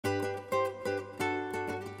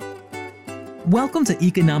Welcome to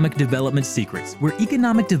Economic Development Secrets, where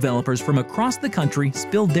economic developers from across the country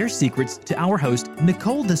spill their secrets to our host,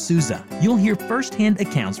 Nicole D'Souza. You'll hear firsthand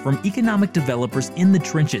accounts from economic developers in the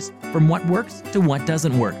trenches, from what works to what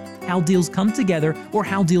doesn't work, how deals come together or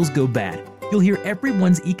how deals go bad. You'll hear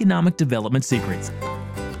everyone's economic development secrets.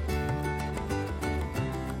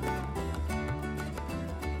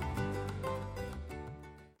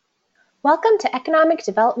 Welcome to Economic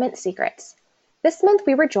Development Secrets. This month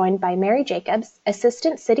we were joined by Mary Jacobs,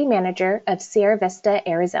 Assistant City Manager of Sierra Vista,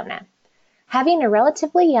 Arizona. Having a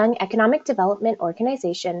relatively young economic development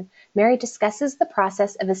organization, Mary discusses the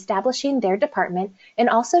process of establishing their department and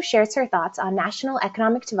also shares her thoughts on national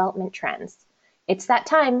economic development trends. It's that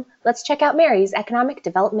time. Let's check out Mary's Economic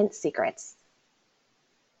Development Secrets.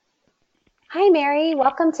 Hi, Mary.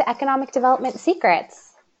 Welcome to Economic Development Secrets.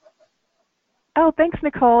 Oh, thanks,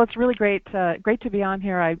 Nicole. It's really great to be on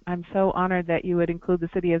here. I'm so honored that you would include the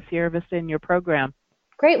city of Sierra Vista in your program.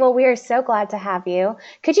 Great. Well, we are so glad to have you.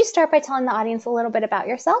 Could you start by telling the audience a little bit about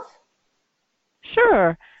yourself?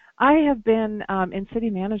 Sure. I have been in city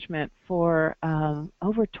management for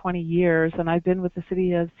over 20 years, and I've been with the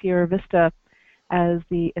city of Sierra Vista as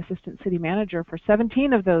the Assistant City Manager for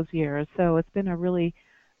 17 of those years. So it's been a really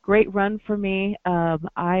great run for me.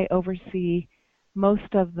 I oversee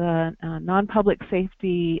most of the non-public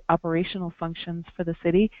safety operational functions for the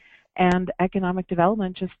city, and economic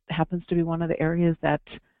development just happens to be one of the areas that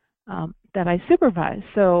I supervise.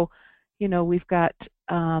 So, you know, we've got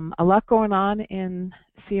a lot going on in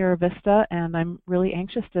Sierra Vista, and I'm really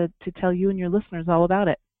anxious to tell you and your listeners all about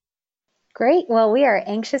it. Great. Well, we are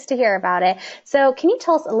anxious to hear about it. So can you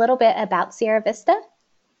tell us a little bit about Sierra Vista?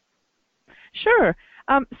 Sure.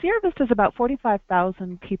 Sierra Vista is about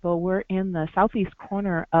 45,000 people. We're in the southeast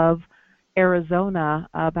corner of Arizona,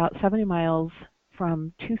 about 70 miles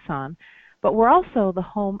from Tucson. But we're also the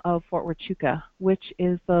home of Fort Huachuca, which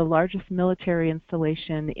is the largest military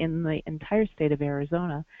installation in the entire state of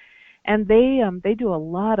Arizona. And they do a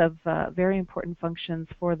lot of very important functions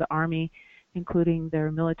for the Army, including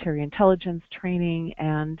their military intelligence training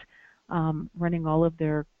and running all of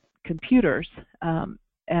their computers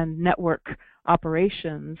and network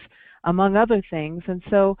operations, among other things. And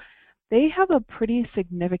so they have a pretty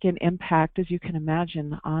significant impact, as you can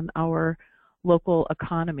imagine, on our local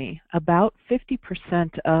economy. About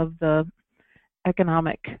 50% of the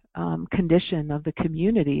economic condition of the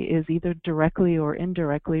community is either directly or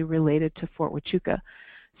indirectly related to Fort Huachuca.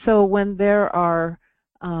 So when there are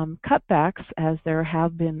cutbacks, as there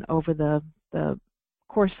have been over the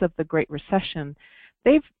course of the Great Recession,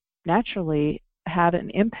 they've naturally had an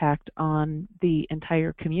impact on the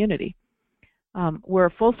entire community. We're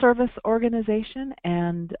a full-service organization,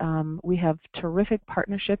 and we have terrific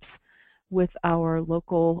partnerships with our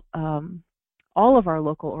local, all of our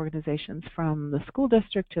local organizations, from the school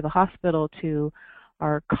district to the hospital to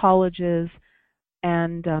our colleges.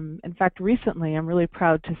 And in fact, recently, I'm really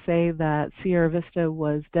proud to say that Sierra Vista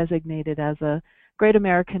was designated as a Great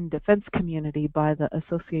American Defense Community by the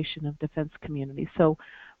Association of Defense Communities. So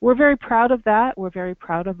we're very proud of that. We're very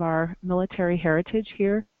proud of our military heritage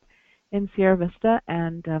here in Sierra Vista,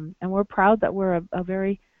 and we're proud that we're a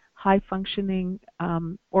very high-functioning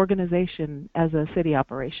organization as a city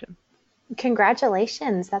operation.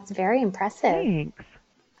 Congratulations. That's very impressive. Thanks.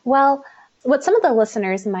 Well, what some of the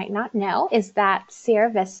listeners might not know is that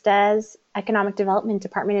Sierra Vista's Economic Development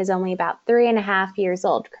Department is only about 3.5 years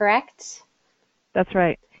old, correct? That's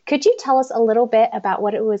right. Could you tell us a little bit about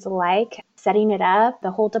what it was like setting it up,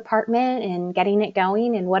 the whole department, and getting it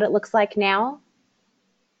going, and what it looks like now?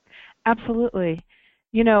 Absolutely.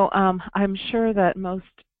 You know, I'm sure that most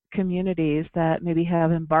communities that maybe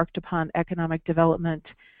have embarked upon economic development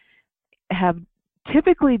have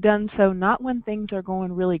typically done so not when things are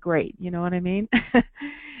going really great. You know what I mean?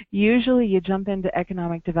 Usually you jump into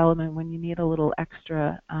economic development when you need a little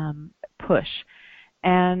extra push.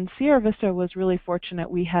 And Sierra Vista was really fortunate.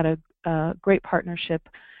 We had a great partnership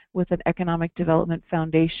with an economic development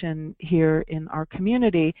foundation here in our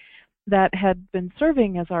community that had been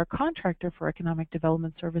serving as our contractor for economic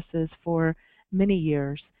development services for many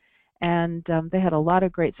years. And they had a lot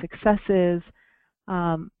of great successes.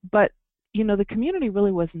 But, you know, the community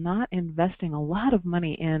really was not investing a lot of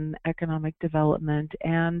money in economic development.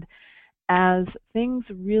 And as things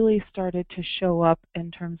really started to show up in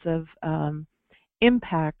terms of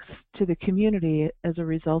impacts to the community as a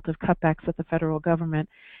result of cutbacks at the federal government,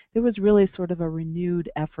 there was really sort of a renewed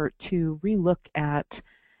effort to relook at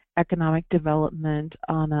economic development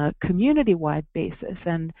on a community-wide basis.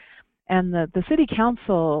 And the city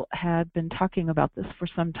council had been talking about this for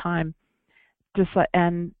some time,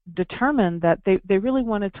 and determined that they really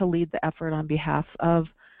wanted to lead the effort on behalf of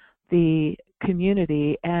the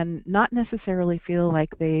community and not necessarily feel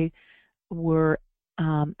like they were,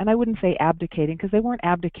 and I wouldn't say abdicating, because they weren't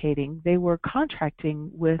abdicating. They were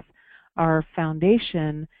contracting with our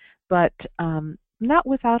foundation, but not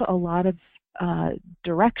without a lot of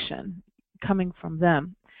direction coming from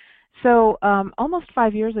them. So almost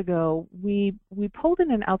 5 years ago, we pulled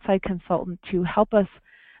in an outside consultant to help us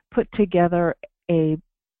put together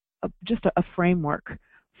just a framework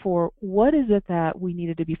for what is it that we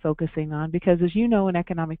needed to be focusing on. Because as you know, in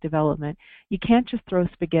economic development, you can't just throw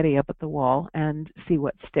spaghetti up at the wall and see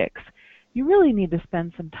what sticks. You really need to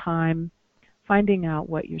spend some time finding out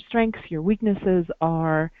what your strengths, your weaknesses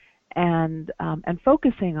are, and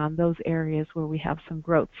focusing on those areas where we have some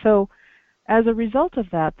growth. So as a result of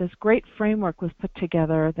that, this great framework was put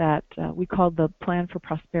together that we called the Plan for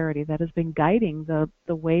Prosperity, that has been guiding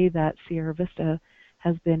the way that Sierra Vista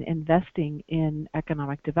has been investing in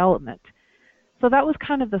economic development. So that was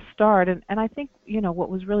kind of the start, and I think, what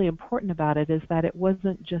was really important about it is that it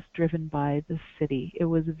wasn't just driven by the city. It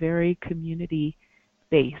was very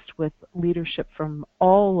community-based, with leadership from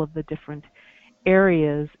all of the different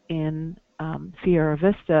areas in Sierra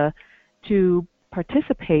Vista to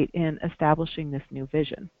participate in establishing this new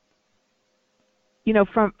vision.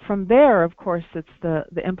 From there, of course, it's the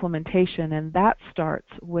implementation, and that starts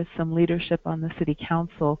with some leadership on the City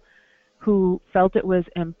Council who felt it was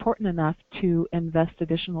important enough to invest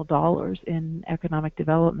additional dollars in economic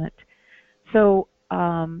development. So,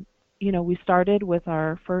 we started with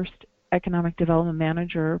our first economic development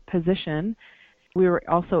manager position. We were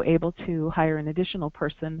also able to hire an additional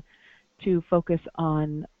person to focus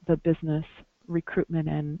on the business recruitment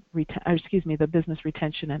and the business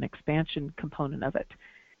retention and expansion component of it,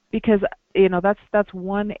 because that's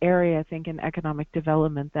one area, I think, in economic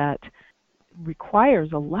development that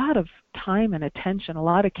requires a lot of time and attention, a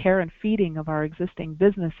lot of care and feeding of our existing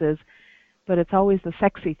businesses, but it's always the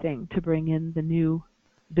sexy thing to bring in the new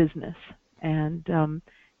business. And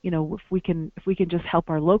if we can just help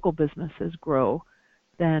our local businesses grow,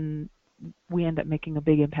 then we end up making a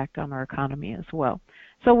big impact on our economy as well.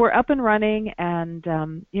 So we're up and running, and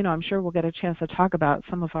I'm sure we'll get a chance to talk about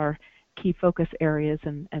some of our key focus areas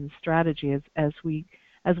and strategies as we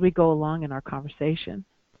go along in our conversation.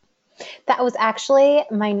 That was actually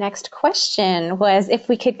my next question, was if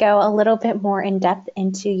we could go a little bit more in depth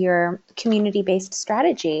into your community-based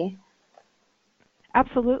strategy.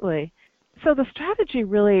 Absolutely. So the strategy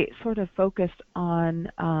really sort of focused on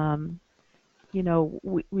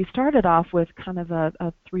we started off with kind of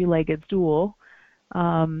a three-legged stool,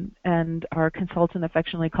 and our consultant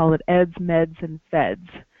affectionately called it EDS, MEDS, and FEDS.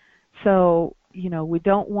 So, we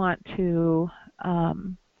don't want to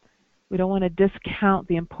discount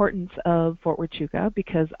the importance of Fort Huachuca,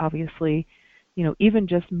 because obviously, even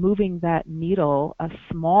just moving that needle a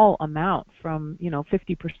small amount from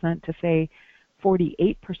 50% to say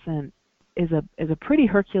 48% is a pretty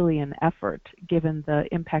Herculean effort, given the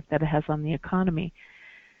impact that it has on the economy.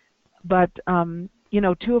 But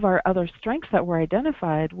two of our other strengths that were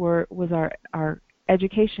identified was our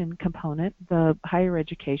education component, the higher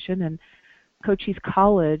education, and Cochise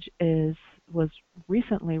College was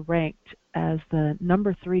recently ranked as the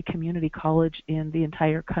number 3 community college in the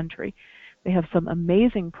entire country. They have some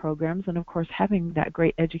amazing programs, and of course, having that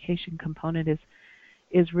great education component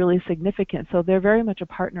is really significant. So they're very much a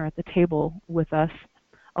partner at the table with us,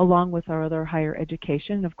 along with our other higher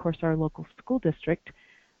education, and of course our local school district,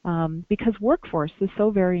 because workforce is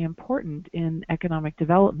so very important in economic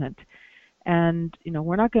development. And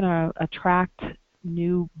we're not going to attract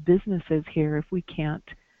new businesses here if we can't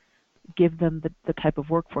give them the type of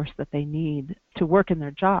workforce that they need to work in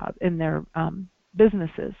their job, in their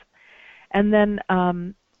businesses. And then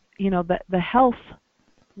the health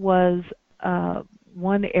was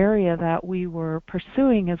one area that we were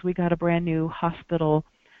pursuing as we got a brand new hospital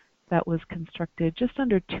that was constructed just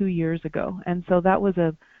under 2 years ago. And so that was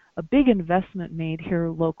a big investment made here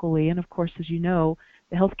locally. And of course, as you know,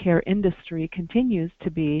 the healthcare industry continues to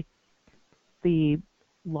be the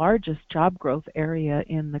largest job growth area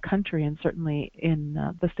in the country, and certainly in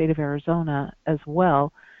the state of Arizona as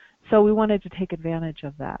well. So we wanted to take advantage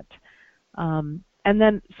of that. And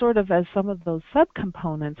then sort of as some of those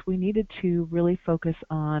subcomponents, we needed to really focus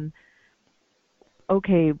on,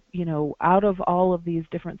 okay, out of all of these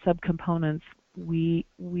different subcomponents, we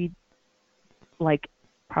like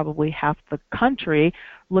probably half the country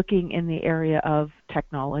looking in the area of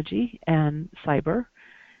technology and cyber.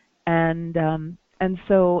 And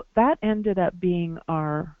so that ended up being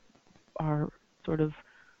our sort of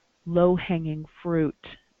low-hanging fruit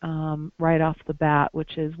right off the bat,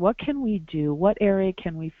 which is what can we do, what area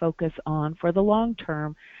can we focus on for the long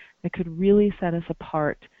term that could really set us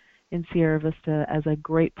apart in Sierra Vista as a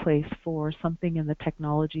great place for something in the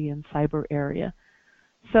technology and cyber area.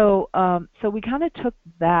 So we kind of took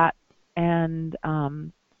that and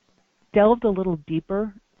delved a little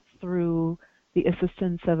deeper through the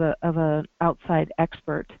assistance of an outside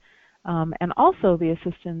expert, and also the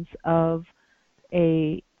assistance of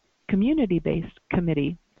a community-based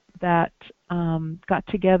committee that got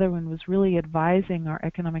together and was really advising our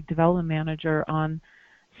economic development manager on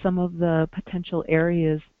some of the potential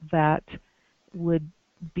areas that would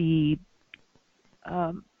be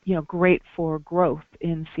great for growth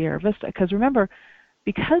in Sierra Vista. Because remember,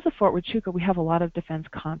 because of Fort Huachuca, we have a lot of defense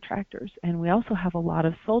contractors, and we also have a lot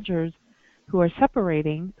of soldiers who are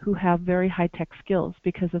separating who have very high-tech skills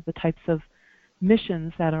because of the types of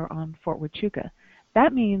missions that are on Fort Huachuca.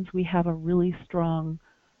 That means we have a really strong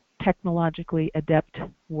technologically adept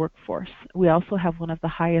workforce. We also have one of the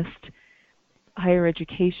highest higher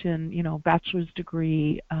education, bachelor's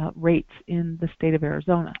degree rates in the state of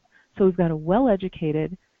Arizona. So we've got a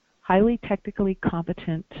well-educated, highly technically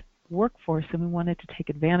competent workforce, and we wanted to take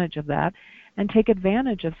advantage of that and take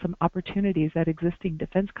advantage of some opportunities that existing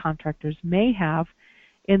defense contractors may have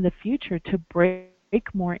in the future to break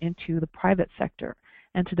more into the private sector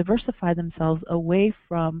and to diversify themselves away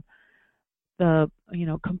from the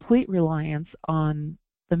complete reliance on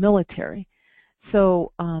the military.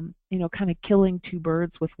 So kind of killing two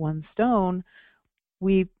birds with one stone,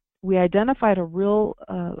 we identified a real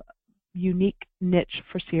unique niche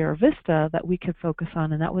for Sierra Vista that we could focus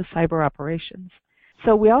on, and that was cyber operations.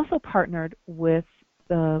 So we also partnered with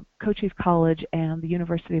the Cochise College and the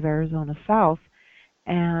University of Arizona South,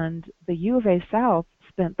 and the U of A South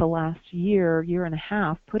spent the last year and a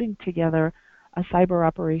half putting together a cyber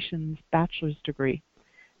operations bachelor's degree.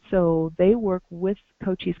 So they work with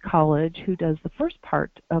Cochise College, who does the first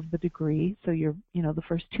part of the degree, so you're the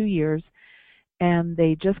first 2 years, and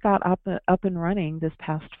they just got up and running this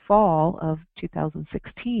past fall of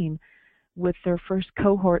 2016 with their first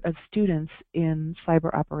cohort of students in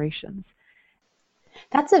cyber operations.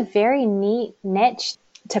 That's a very neat niche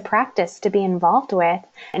to practice, to be involved with.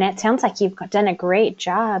 And it sounds like you've done a great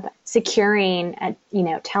job securing a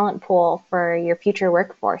talent pool for your future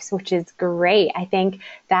workforce, which is great. I think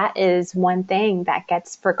that is one thing that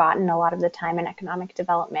gets forgotten a lot of the time in economic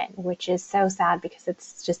development, which is so sad because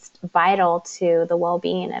it's just vital to the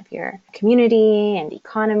well-being of your community and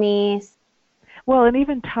economy. Well, and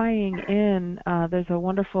even tying in, there's a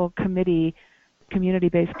wonderful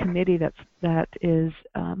community-based committee that is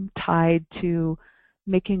tied to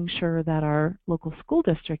making sure that our local school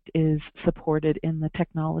district is supported in the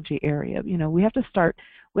technology area. We have to start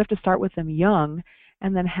with them young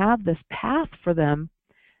and then have this path for them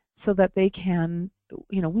so that they can,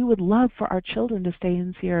 we would love for our children to stay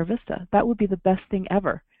in Sierra Vista. That would be the best thing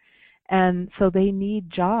ever. And so they need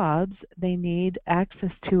jobs, they need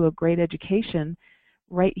access to a great education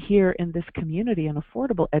right here in this community, an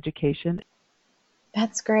affordable education.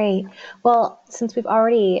 That's great. Well, since we've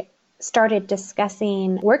already started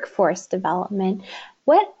discussing workforce development,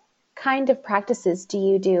 what kind of practices do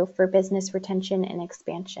you do for business retention and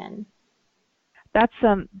expansion? That's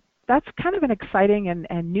kind of an exciting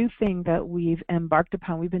and new thing that we've embarked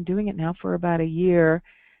upon. We've been doing it now for about a year,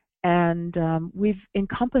 and we've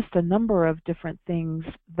encompassed a number of different things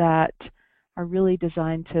that are really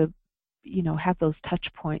designed to, have those touch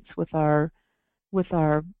points with our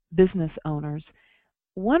business owners.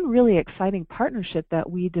 One really exciting partnership that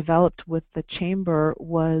we developed with the Chamber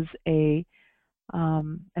was in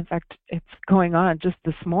fact, it's going on just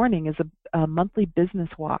this morning, is a monthly business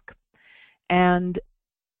walk. And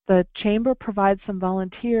the Chamber provides some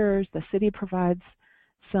volunteers, the city provides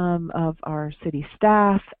some of our city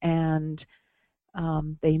staff, and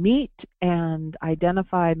they meet and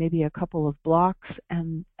identify maybe a couple of blocks,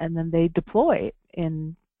 and then they deploy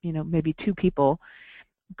in, maybe 2 people,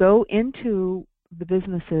 go into the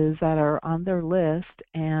businesses that are on their list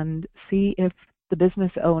and see if the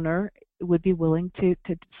business owner would be willing to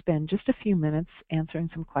spend just a few minutes answering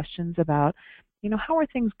some questions about, how are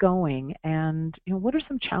things going, and what are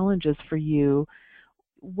some challenges for you?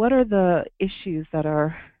 What are the issues that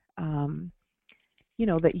are,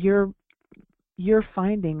 that you're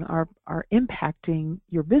finding are impacting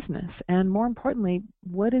your business, and more importantly,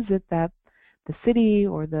 what is it that the city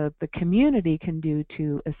or the community can do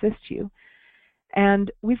to assist you?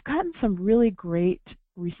 And we've gotten some really great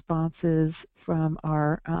responses from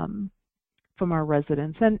our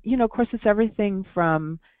residents. And of course, it's everything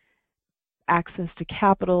from access to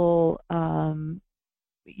capital,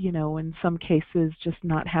 in some cases just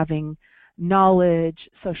not having knowledge.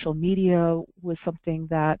 Social media was something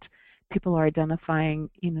that people are identifying,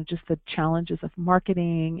 just the challenges of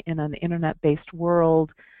marketing in an internet-based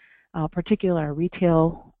world, particularly our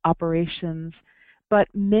retail operations. But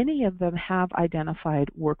many of them have identified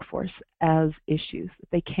workforce as issues.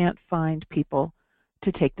 They can't find people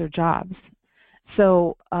to take their jobs.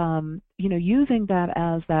 So, using that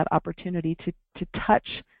as that opportunity to touch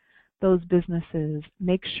those businesses,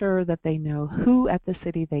 make sure that they know who at the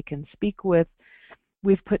city they can speak with.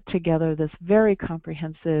 We've put together this very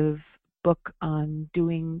comprehensive book on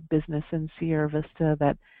doing business in Sierra Vista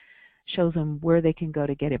that shows them where they can go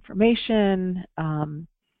to get information,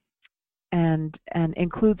 and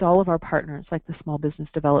includes all of our partners like the Small Business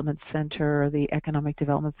Development Center, the Economic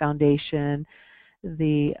Development Foundation,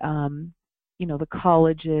 the the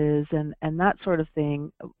colleges and that sort of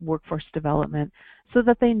thing, workforce development, so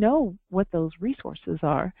that they know what those resources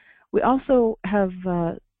are. We also have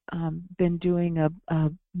been doing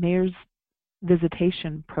a mayor's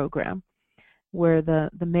visitation program where the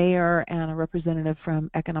mayor and a representative from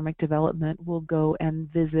economic development will go and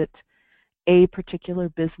visit a particular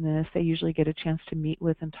business. They usually get a chance to meet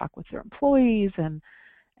with and talk with their employees and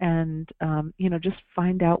just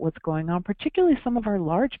find out what's going on, particularly some of our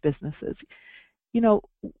large businesses.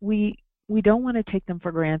 We don't want to take them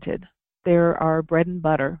for granted. They're our bread and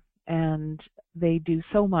butter, and they do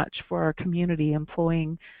so much for our community,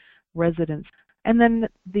 employing residents. And then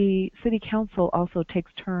the city council also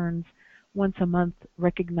takes turns once a month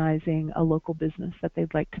recognizing a local business that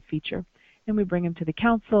they'd like to feature. And we bring them to the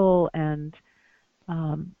council and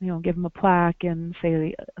give them a plaque and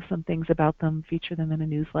say some things about them, feature them in a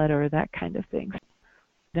newsletter, that kind of thing.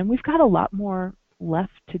 Then we've got a lot more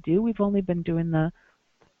left to do. We've only been doing the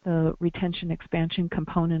retention expansion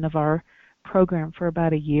component of our program for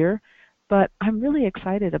about a year, but I'm really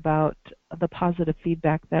excited about the positive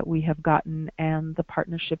feedback that we have gotten and the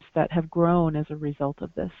partnerships that have grown as a result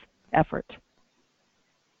of this effort.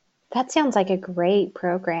 That sounds like a great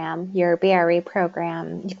program, your BRE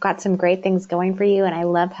program. You've got some great things going for you, and I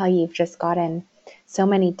love how you've just gotten so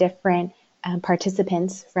many different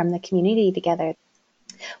participants from the community together.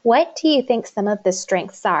 What do you think some of the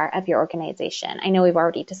strengths are of your organization? I know we've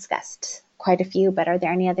already discussed quite a few, but are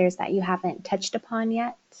there any others that you haven't touched upon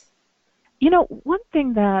yet? One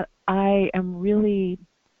thing that I am really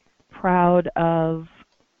proud of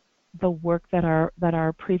the work that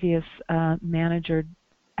our previous manager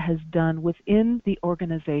has done within the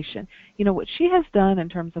organization. What she has done in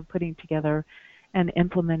terms of putting together and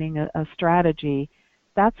implementing a strategy,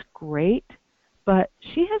 that's great, but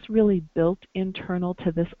she has really built internal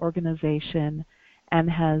to this organization and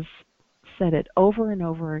has said it over and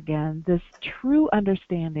over again, this true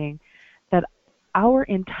understanding that our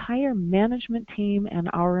entire management team and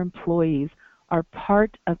our employees are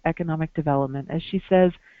part of economic development. As she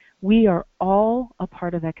says, we are all a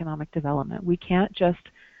part of economic development. We can't just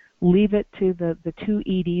leave it to the two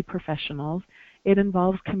ED professionals. It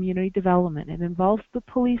involves community development. It involves the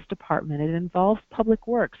police department. It involves public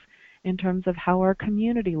works in terms of how our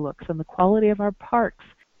community looks and the quality of our parks.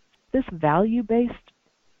 This value-based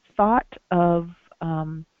thought of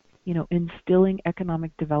instilling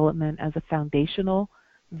economic development as a foundational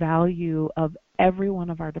value of every one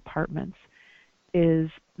of our departments is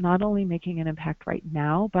not only making an impact right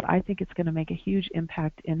now, but I think it's going to make a huge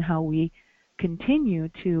impact in how we continue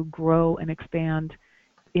to grow and expand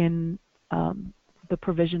in the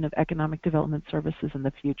provision of economic development services in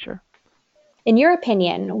the future. In your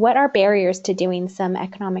opinion, what are barriers to doing some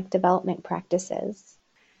economic development practices?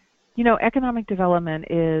 Economic development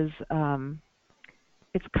is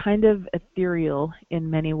it's kind of ethereal in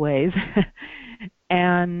many ways,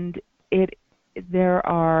 and there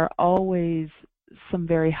are always some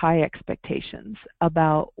very high expectations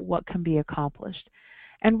about what can be accomplished.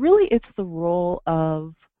 And really it's the role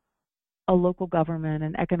of a local government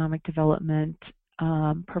and economic development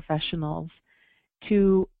professionals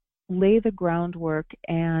to lay the groundwork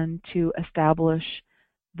and to establish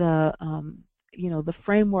the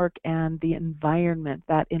framework and the environment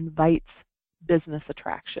that invites business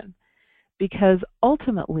attraction. Because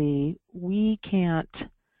ultimately we can't,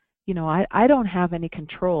 I don't have any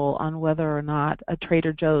control on whether or not a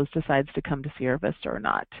Trader Joe's decides to come to Sierra Vista or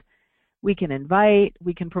not. We can invite,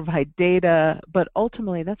 we can provide data, but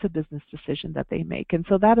ultimately that's a business decision that they make. And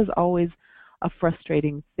so that is always a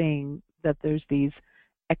frustrating thing, that there's these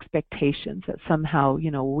expectations that somehow,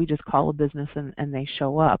 we just call a business and they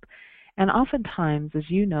show up. And oftentimes, as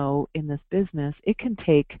you know, in this business, it can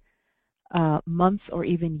take months or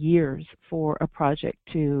even years for a project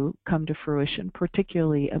to come to fruition,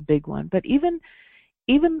 particularly a big one. But even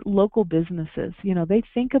even local businesses, they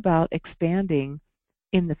think about expanding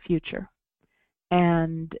in the future.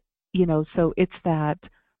 And, so it's that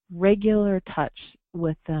regular touch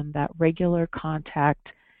with them, that regular contact.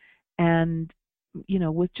 And,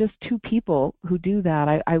 with just two people who do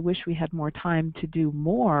that, I wish we had more time to do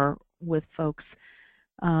more with folks,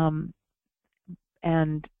 um,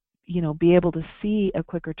 and, be able to see a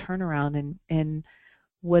quicker turnaround in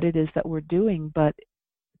what it is that we're doing. But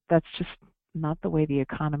that's just not the way the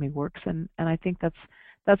economy works. And I think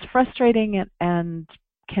that's frustrating and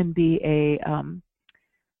can be a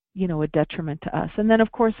detriment to us. And then,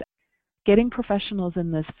 of course, getting professionals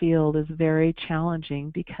in this field is very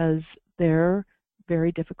challenging because they're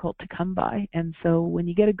very difficult to come by. And so when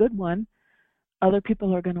you get a good one, other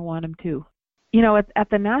people are going to want them too. At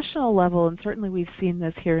the national level, and certainly we've seen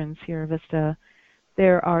this here in Sierra Vista,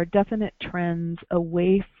 there are definite trends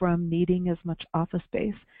away from needing as much office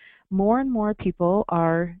space. More and more people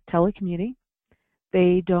are telecommuting.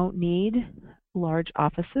 They don't need large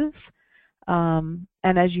offices. And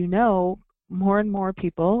as you know, more and more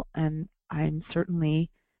people, and I'm certainly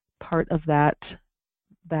part of that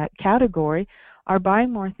category, are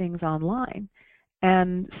buying more things online.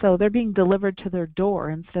 And so they're being delivered to their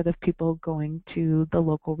door instead of people going to the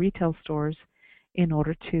local retail stores in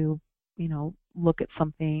order to, look at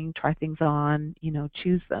something, try things on,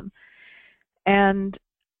 choose them. And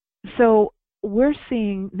so we're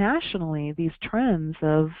seeing nationally these trends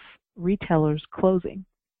of retailers closing.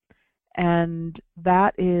 And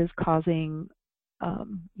that is causing,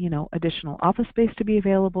 additional office space to be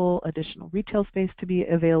available, additional retail space to be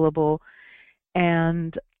available,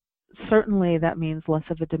 and certainly that means less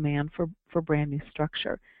of a demand for brand new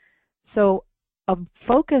structure. So a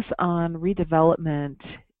focus on redevelopment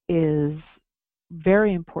is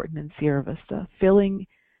very important in Sierra Vista, filling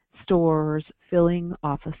stores, filling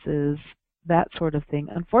offices, that sort of thing.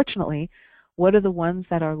 Unfortunately, what are the ones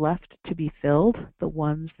that are left to be filled? The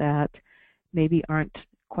ones that maybe aren't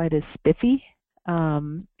quite as spiffy,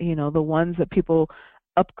 the ones that people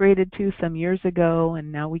upgraded to some years ago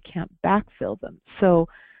and now we can't backfill them. So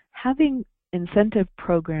having incentive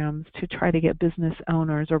programs to try to get business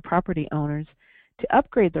owners or property owners to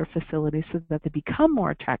upgrade their facilities so that they become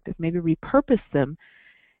more attractive, maybe repurpose them,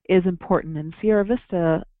 is important. And Sierra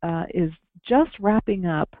Vista is just wrapping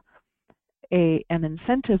up an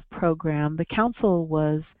incentive program. The council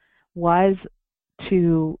was wise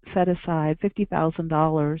to set aside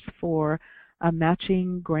 $50,000 for a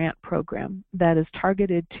matching grant program that is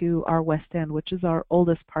targeted to our West End, which is our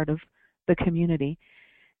oldest part of the community.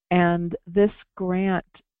 And this grant,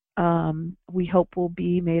 we hope, will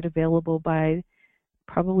be made available by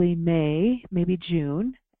probably May, maybe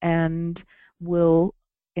June, and will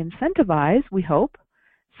incentivize, we hope,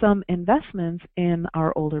 some investments in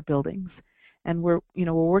our older buildings. And we're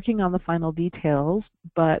working on the final details,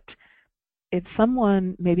 but if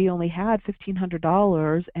someone maybe only had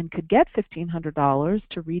 $1,500 and could get $1,500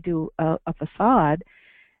 to redo a facade,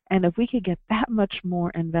 and if we could get that much more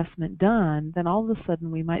investment done, then all of a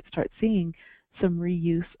sudden we might start seeing some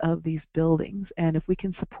reuse of these buildings. And if we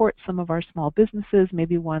can support some of our small businesses,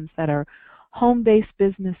 maybe ones that are home-based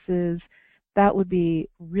businesses, that would be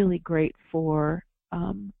really great for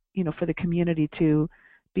for the community to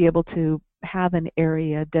be able to have an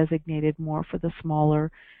area designated more for the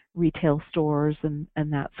smaller retail stores and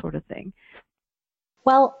that sort of thing.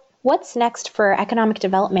 Well, what's next for economic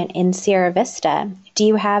development in Sierra Vista? Do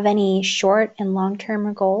you have any short and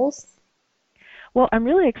long-term goals? Well, I'm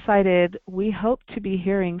really excited. We hope to be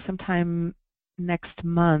hearing sometime next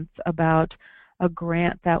month about a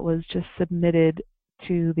grant that was just submitted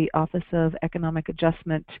to the Office of Economic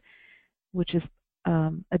Adjustment, which is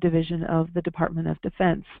a division of the Department of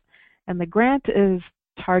Defense. And the grant is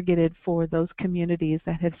targeted for those communities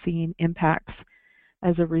that have seen impacts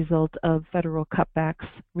as a result of federal cutbacks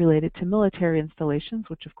related to military installations,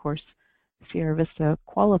 which of course Sierra Vista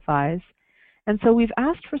qualifies. And so we've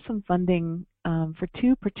asked for some funding for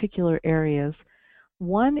two particular areas.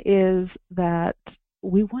 One is that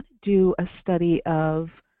we want to do a study of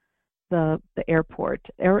the airport.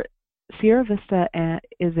 Sierra Vista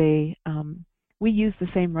is we use the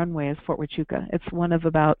same runway as Fort Huachuca. It's one of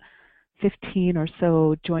about 15 or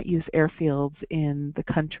so joint use airfields in the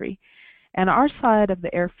country. And our side of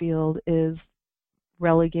the airfield is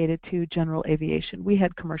relegated to general aviation. We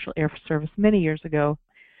had commercial air service many years ago,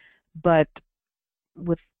 but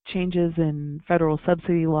with changes in federal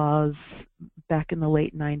subsidy laws back in the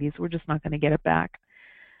late 90s, we're just not going to get it back.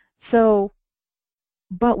 So,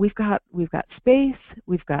 but we've got space,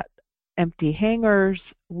 we've got empty hangars,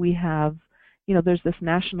 we have, there's this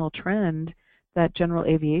national trend that general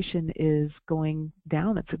aviation is going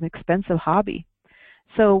down. It's an expensive hobby.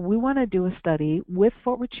 So we want to do a study with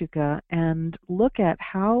Fort Huachuca and look at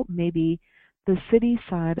how maybe the city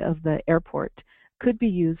side of the airport could be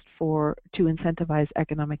used to incentivize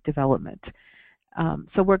economic development.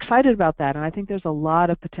 So we're excited about that, and I think there's a lot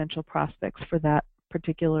of potential prospects for that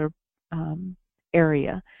particular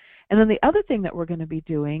area. And then the other thing that we're going to be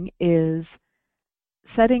doing is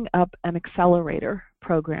setting up an accelerator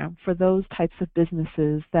program for those types of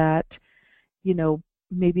businesses that,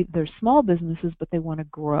 maybe they're small businesses, but they want to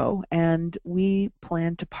grow. And we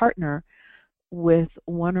plan to partner with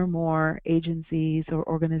one or more agencies or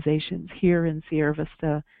organizations here in Sierra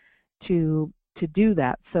Vista to do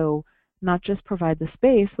that. So not just provide the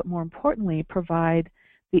space, but more importantly, provide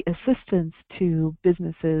the assistance to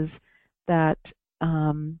businesses that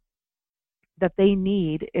that they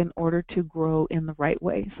need in order to grow in the right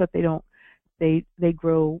way, so that they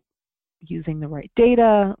grow using the right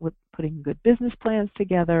data, with putting good business plans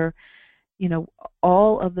together,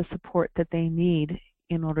 all of the support that they need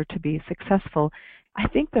in order to be successful. I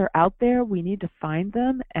think they're out there. We need to find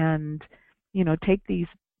them and, take these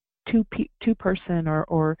two-person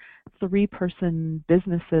or three-person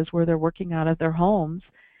businesses where they're working out of their homes,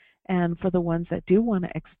 and for the ones that do want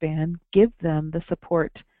to expand, give them the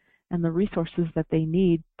support and the resources that they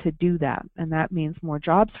need to do that. And that means more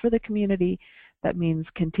jobs for the community. That means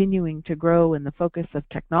continuing to grow in the focus of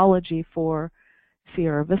technology for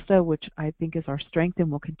Sierra Vista, which I think is our strength and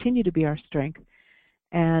will continue to be our strength.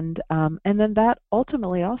 And then that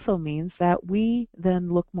ultimately also means that we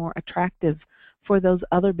then look more attractive for those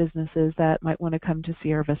other businesses that might want to come to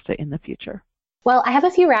Sierra Vista in the future. Well, I have a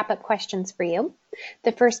few wrap-up questions for you.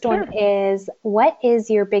 The first one is, what is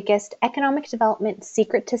your biggest economic development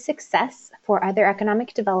secret to success for other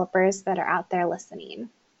economic developers that are out there listening?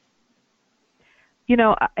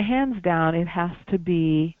 Hands down, it has to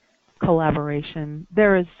be collaboration.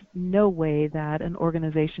 There is no way that an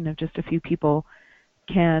organization of just a few people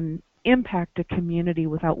can impact a community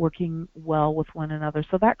without working well with one another.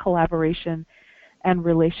 So that collaboration and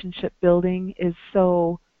relationship building is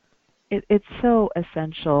it's so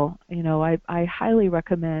essential. I highly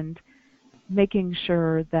recommend making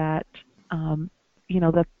sure that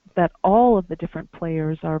that all of the different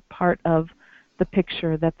players are part of the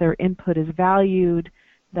picture, that their input is valued,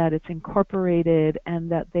 that it's incorporated,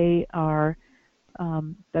 and that they are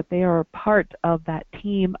part of that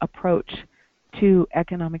team approach to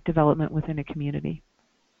economic development within a community.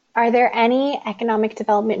 Are there any economic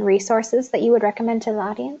development resources that you would recommend to the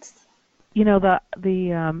audience? The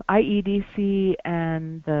IEDC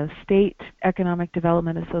and the state economic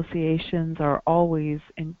development associations are always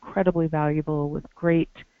incredibly valuable with great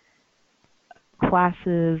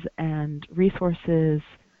classes and resources.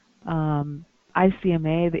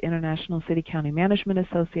 ICMA, the International City County Management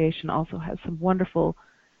Association, also has some wonderful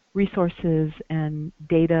resources and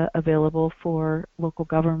data available for local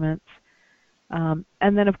governments. And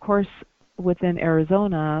then, of course, within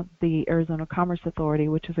Arizona, the Arizona Commerce Authority,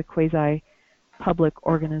 which is a quasi-public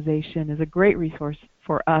organization, is a great resource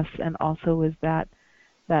for us, and also is that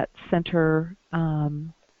center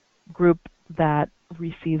group that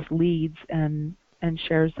receives leads and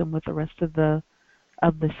shares them with the rest of the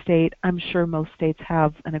state. I'm sure most states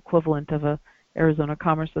have an equivalent of a Arizona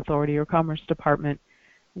Commerce Authority or Commerce Department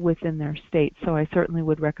within their state, so I certainly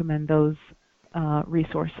would recommend those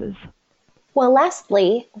resources. Well,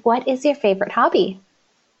 lastly, what is your favorite hobby?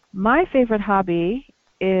 My favorite hobby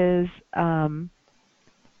is,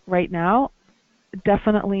 right now,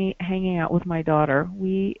 definitely hanging out with my daughter.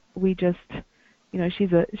 We just,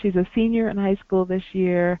 she's a senior in high school this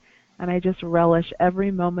year, and I just relish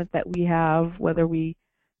every moment that we have, whether we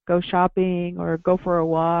go shopping or go for a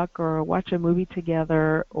walk or watch a movie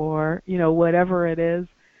together or, whatever it is.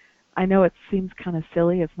 I know it seems kind of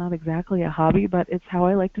silly. It's not exactly a hobby, but it's how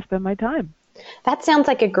I like to spend my time. That sounds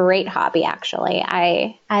like a great hobby, actually.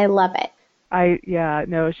 I love it.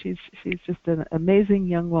 She's just an amazing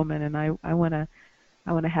young woman, and I want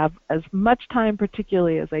to have as much time,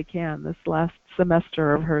 particularly as I can, this last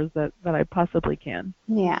semester of hers that I possibly can.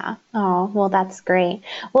 Yeah. Oh, well, that's great.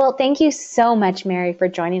 Well, thank you so much, Mary, for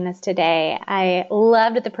joining us today. I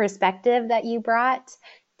loved the perspective that you brought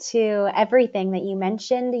to everything that you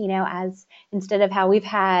mentioned, as instead of how we've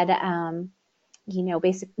had,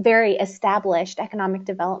 very established economic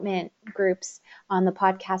development groups on the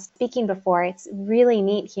podcast speaking before. It's really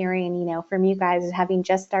neat hearing, from you guys, having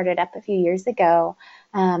just started up a few years ago,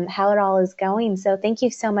 how it all is going. So thank you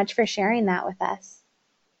so much for sharing that with us.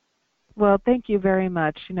 Well, thank you very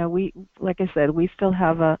much. We, like I said, we still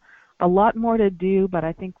have a lot more to do, but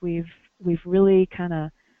I think we've really kind of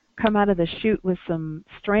come out of the chute with some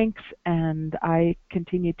strengths, and I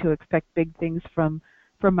continue to expect big things from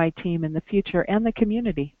my team in the future and the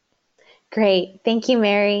community. Great. Thank you,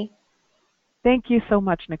 Mary. Thank you so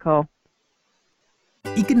much, Nicole.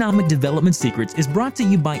 Economic Development Secrets is brought to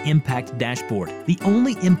you by Impact Dashboard, the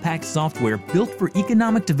only impact software built for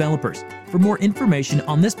economic developers. For more information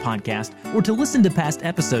on this podcast or to listen to past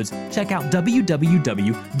episodes, check out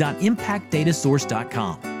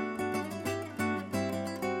www.impactdatasource.com.